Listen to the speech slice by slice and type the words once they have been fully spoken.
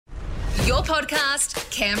Your podcast,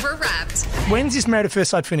 Canberra Wrapped. When's this Married at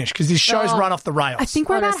First Sight finished? Because this show's run off the rails. I think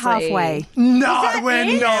we're about halfway. No,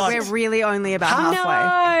 we're not. We're really only about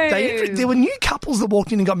halfway. There were new couples that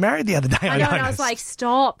walked in and got married the other day. I know, and I was like,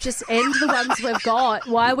 stop, just end the ones we've got.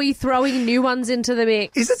 Why are we throwing new ones into the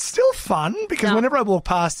mix? Is it still fun? Because whenever I walk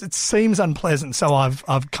past, it seems unpleasant. So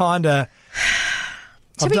I've kind of...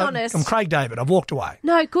 To be honest... I'm Craig David. I've walked away.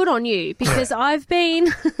 No, good on you, because I've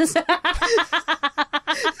been...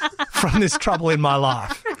 from this trouble in my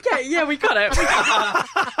life. Okay, yeah, we got it.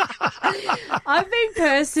 I've been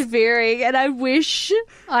persevering, and I wish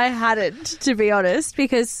I hadn't, to be honest,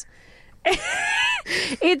 because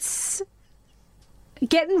it's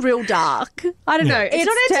getting real dark. I don't know. It's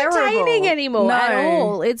not entertaining anymore at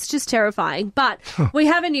all. It's just terrifying. But we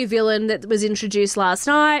have a new villain that was introduced last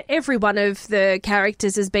night. Every one of the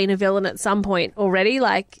characters has been a villain at some point already.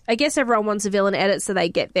 Like, I guess everyone wants a villain edit so they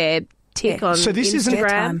get their tick on so this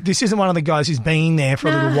Instagram. This isn't one of the guys who's been there for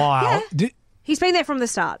a little while. Yeah. He's been there from the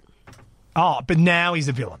start. Oh, but now he's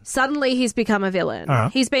a villain. Suddenly he's become a villain.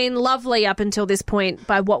 Right. He's been lovely up until this point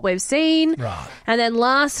by what we've seen. Right. And then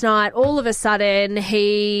last night, all of a sudden,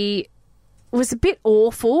 he was a bit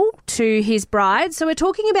awful to his bride. So we're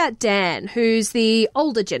talking about Dan, who's the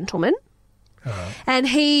older gentleman. And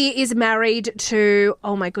he is married to,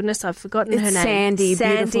 oh my goodness, I've forgotten her name.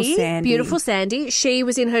 Beautiful Sandy. She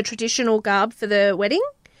was in her traditional garb for the wedding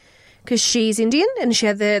because she's Indian and she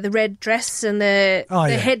had the red dress and the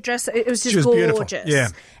headdress. It was just gorgeous. Beautiful. Yeah.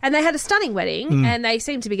 And they had a stunning wedding and they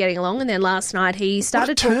seemed to be getting along. And then last night he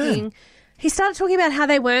started talking about how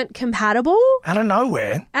they weren't compatible. Out of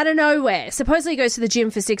nowhere. Supposedly he goes to the gym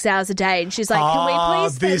for 6 hours a day. And she's like, can we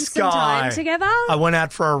please spend some time together? I went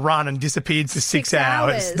out for a run and disappeared for 6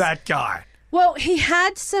 hours. That guy. Well, he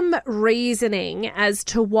had some reasoning as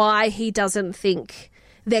to why he doesn't think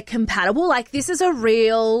they're compatible. Like, this is a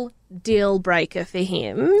real deal breaker for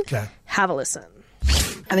him. Okay. Have a listen.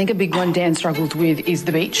 I think a big one Dan struggles with is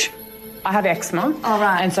the beach. I have eczema. Oh,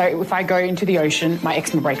 right. And so if I go into the ocean, my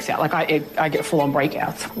eczema breaks out. Like, I get full-on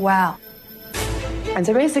breakouts. Wow. And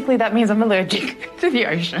so basically that means I'm allergic to the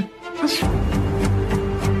ocean.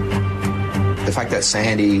 The fact that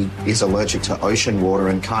Sandy is allergic to ocean water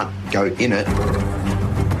and can't go in it,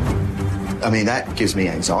 I mean, that gives me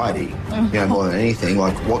anxiety, more than anything.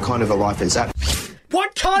 Like, what kind of a life is that?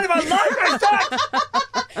 What kind of a life is that?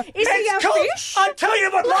 Is he a fish? I'll tell you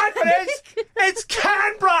what life it is. It's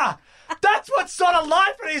Canberra. That's what sort of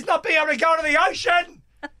life it is, not being able to go to the ocean.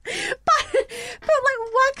 But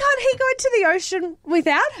why can't he go into the ocean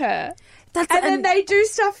without her? Then they do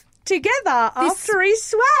stuff together after he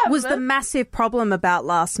swam. Was the massive problem about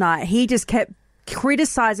last night. He just kept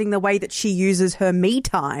criticising the way that she uses her me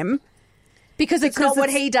time. Because it's not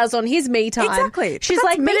what he does on his me time. Exactly. She's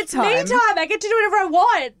like, me time. I get to do whatever I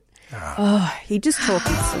want. Oh, he just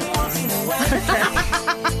talking.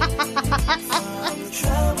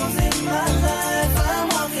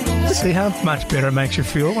 See how much better it makes you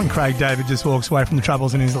feel when Craig David just walks away from the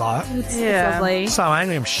troubles in his life? It's lovely. So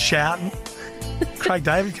angry, I'm shouting. Craig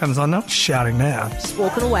David comes on, I'm shouting now. Just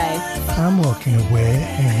walking away. I'm walking away.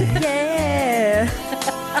 Yeah.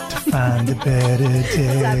 To find a better day.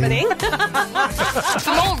 What's happening?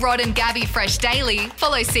 For more Rod and Gabby Fresh Daily,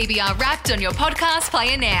 follow CBR Wrapped on your podcast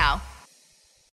player now.